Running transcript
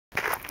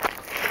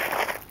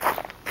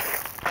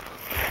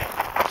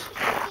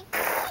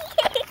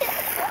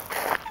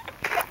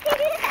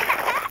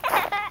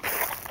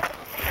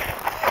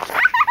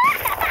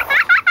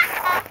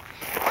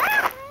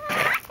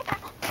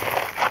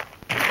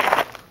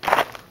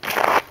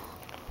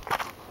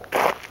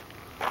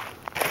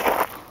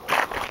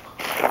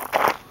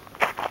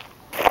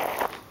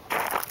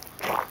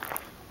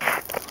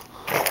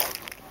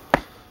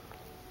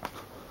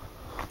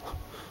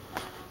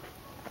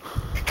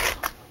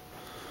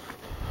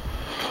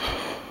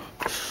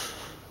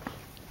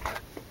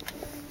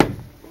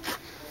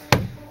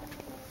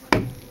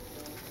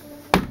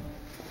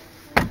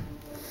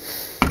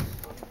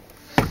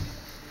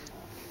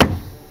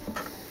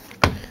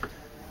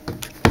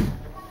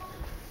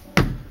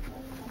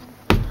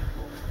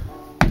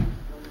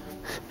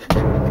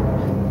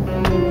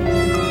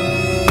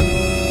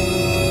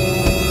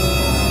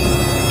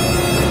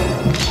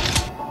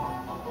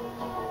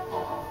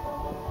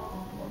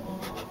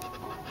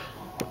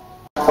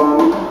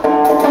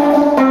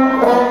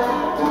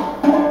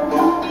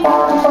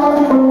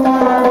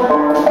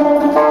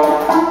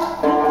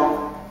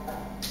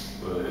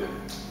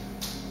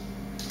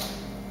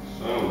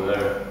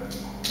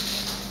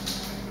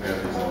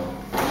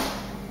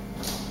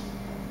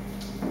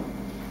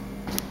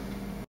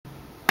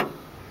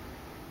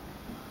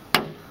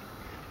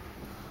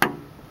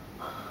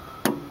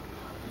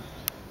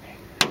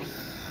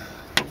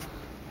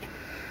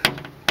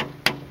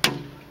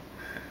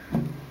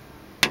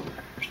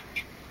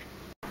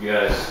You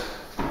guys.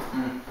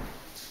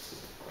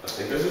 I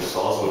think I just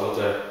saw someone out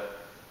there.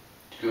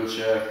 Go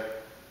check.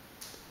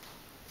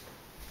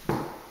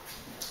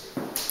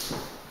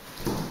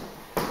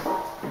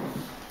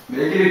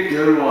 Make it a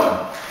good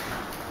one.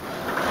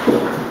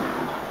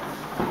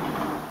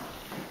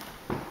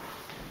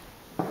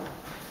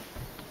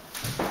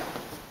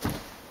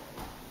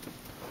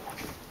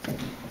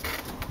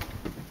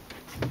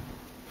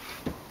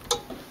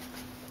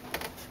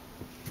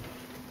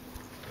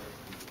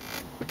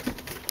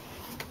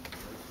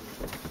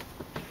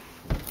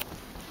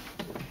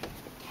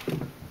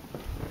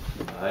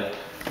 I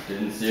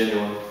didn't see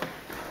anyone.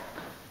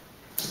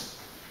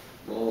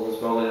 Well, there's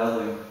probably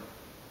nothing.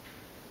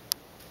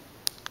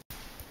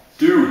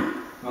 Dude,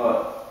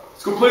 What?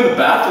 let's go play in the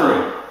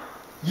bathroom.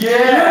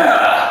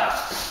 Yeah!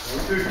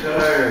 I'm too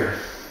tired.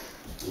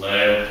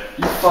 Lame.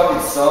 You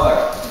fucking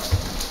suck.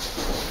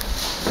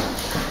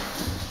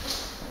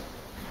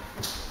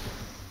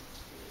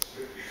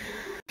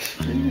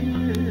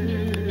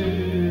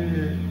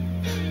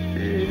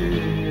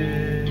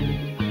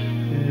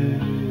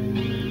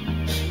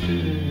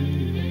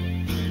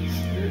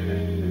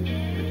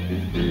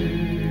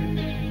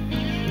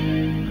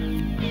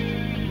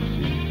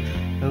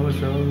 I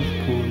wish I was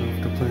cool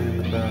enough to play in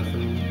the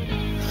bathroom.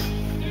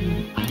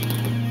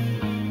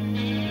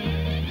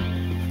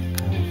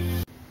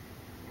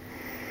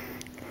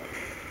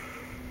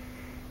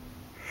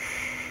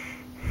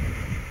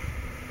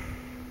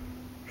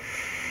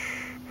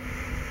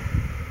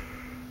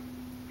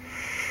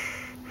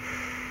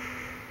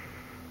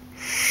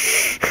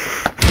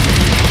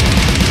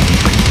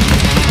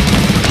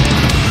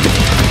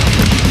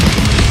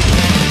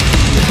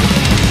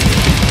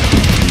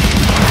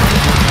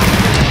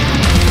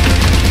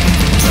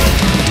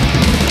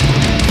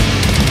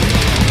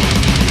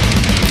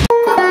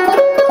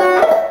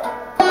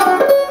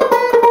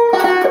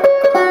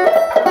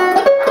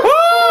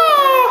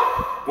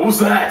 What was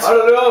that? I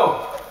don't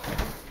know.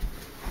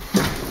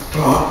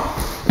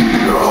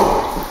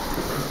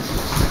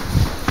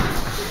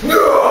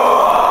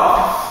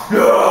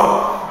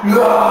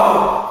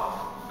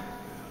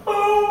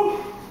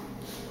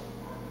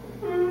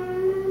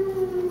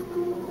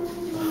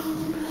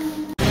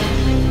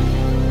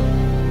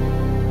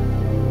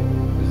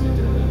 Is he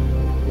dead?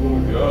 Oh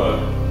my god.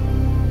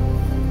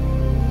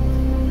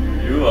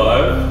 You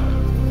alive?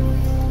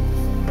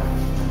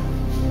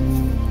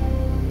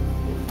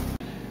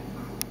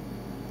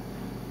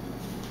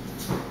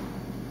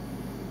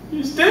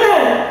 He's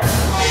dead!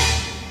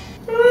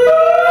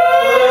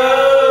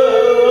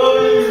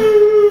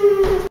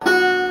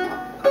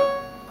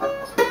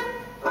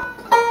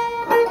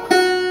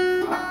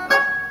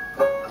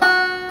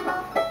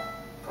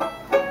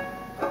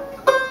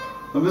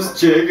 I miss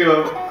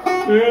Jacob.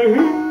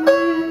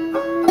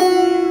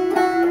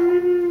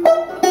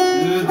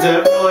 He's been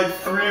dead for like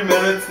 3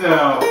 minutes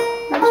now.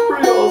 That's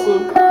pretty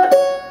awesome.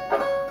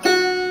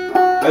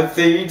 That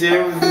thing he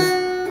did with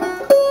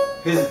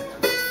his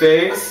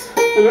face. I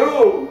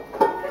know.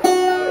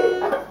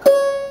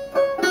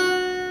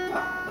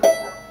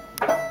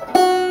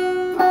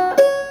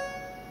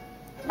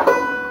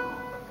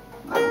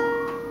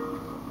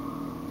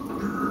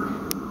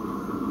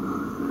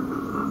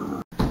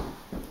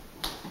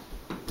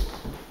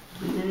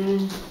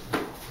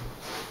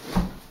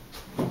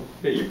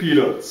 Hey, you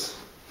peanuts.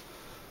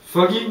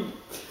 Fucking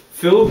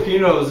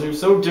Filipinos, they're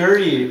so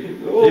dirty.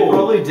 No. They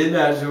probably did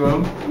that to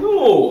him.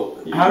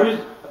 No. How did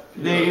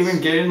they even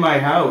get in my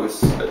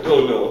house? I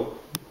don't know.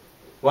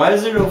 Why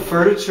is there no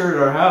furniture in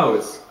our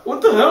house?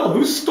 What the hell?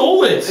 Who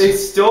stole it? They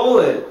stole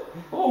it.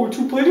 Oh, we're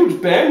too playing too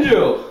much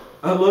banjo.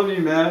 I love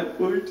you, Matt.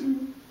 Love you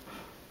too.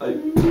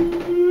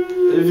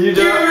 If you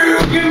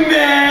don't,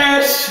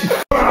 Mash!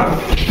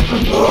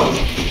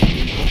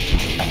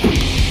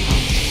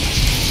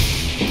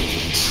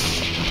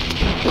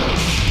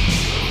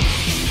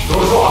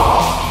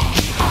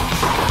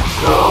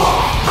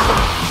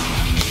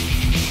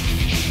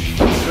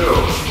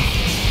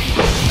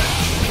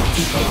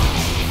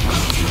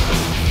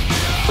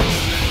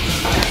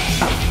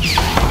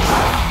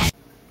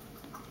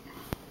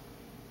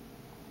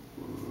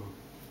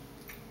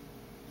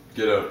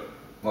 Get out.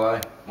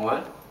 why?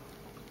 What?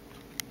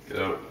 Get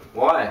out.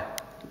 Why?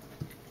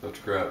 That's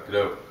crap. Get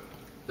out.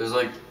 There's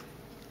like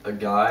a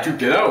guy. Dude,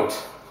 get out!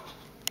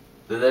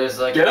 There's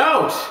like. Get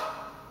out!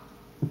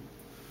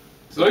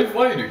 It's not even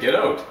funny, dude. Get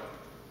out.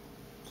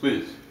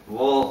 Please.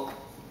 Well.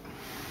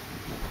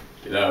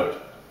 Get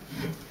out.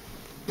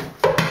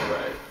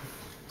 Right.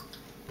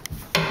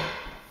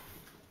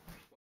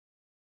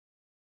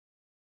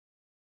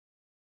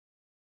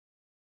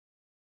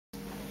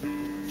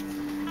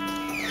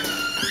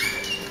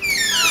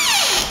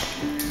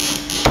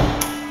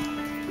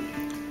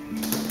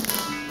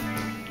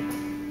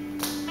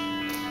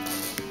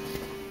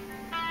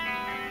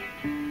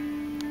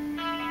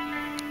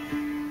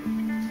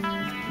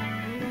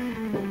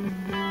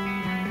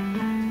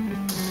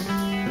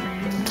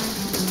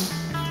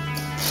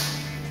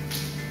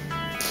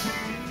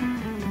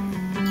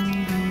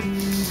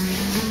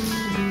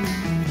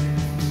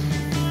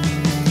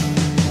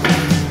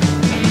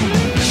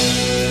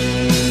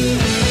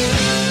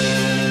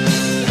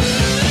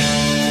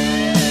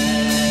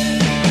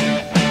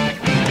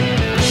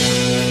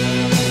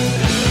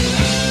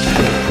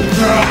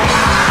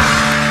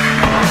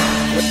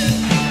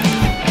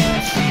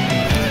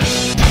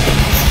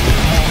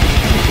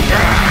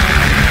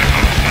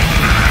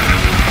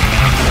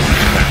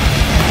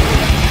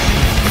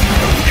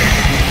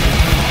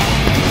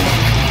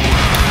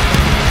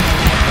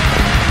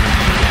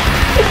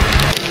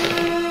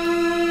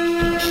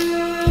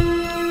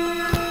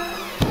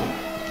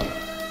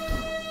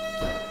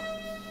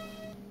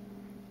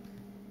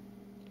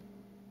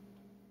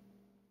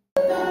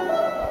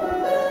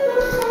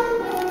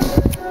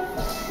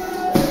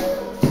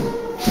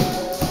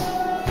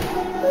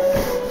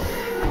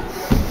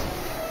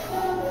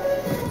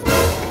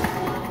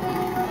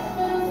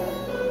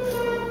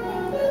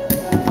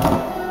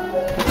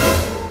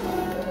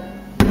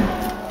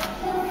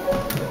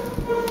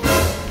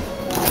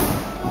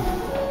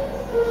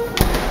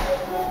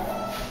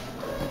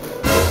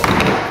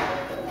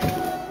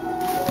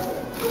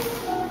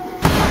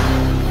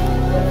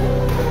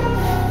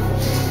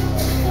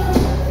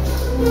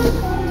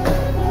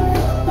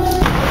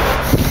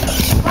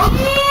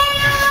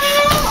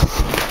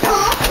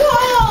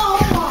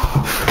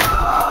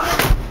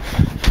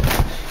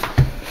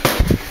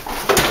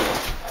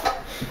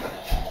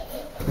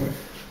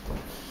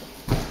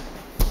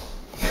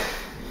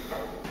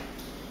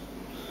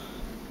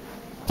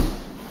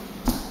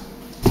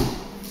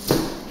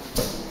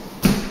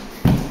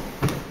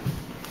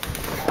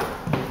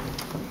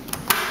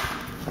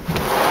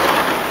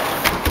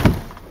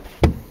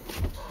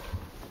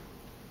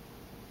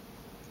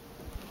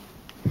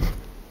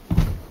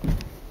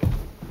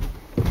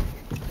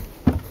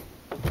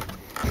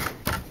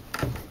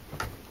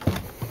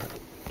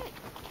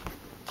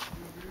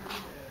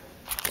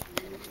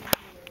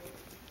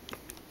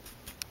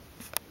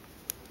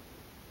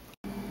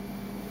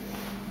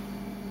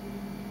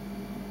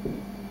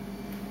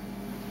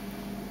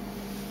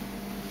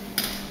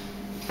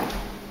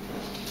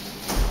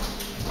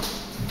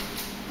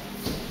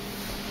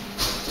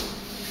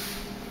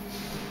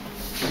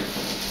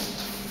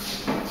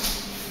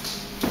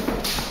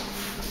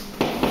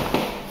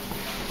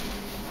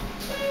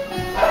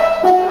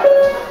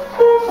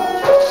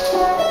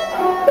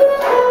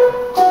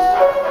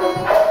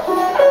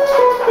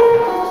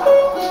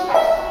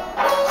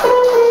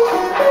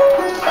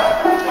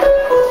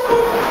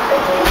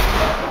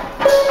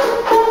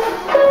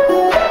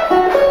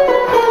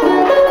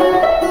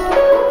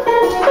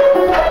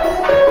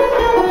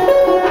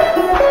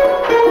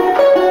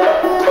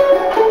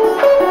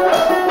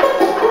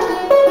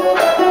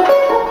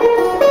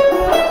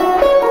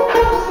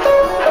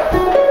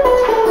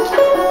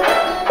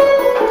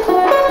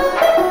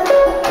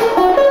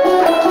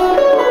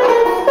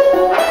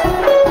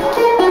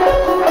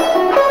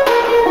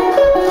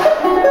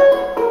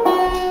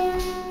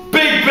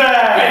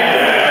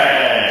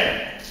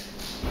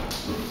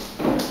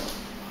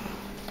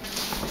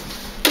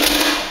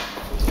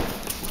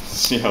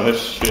 See how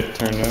this shit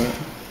turned out.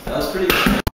 That was pretty good.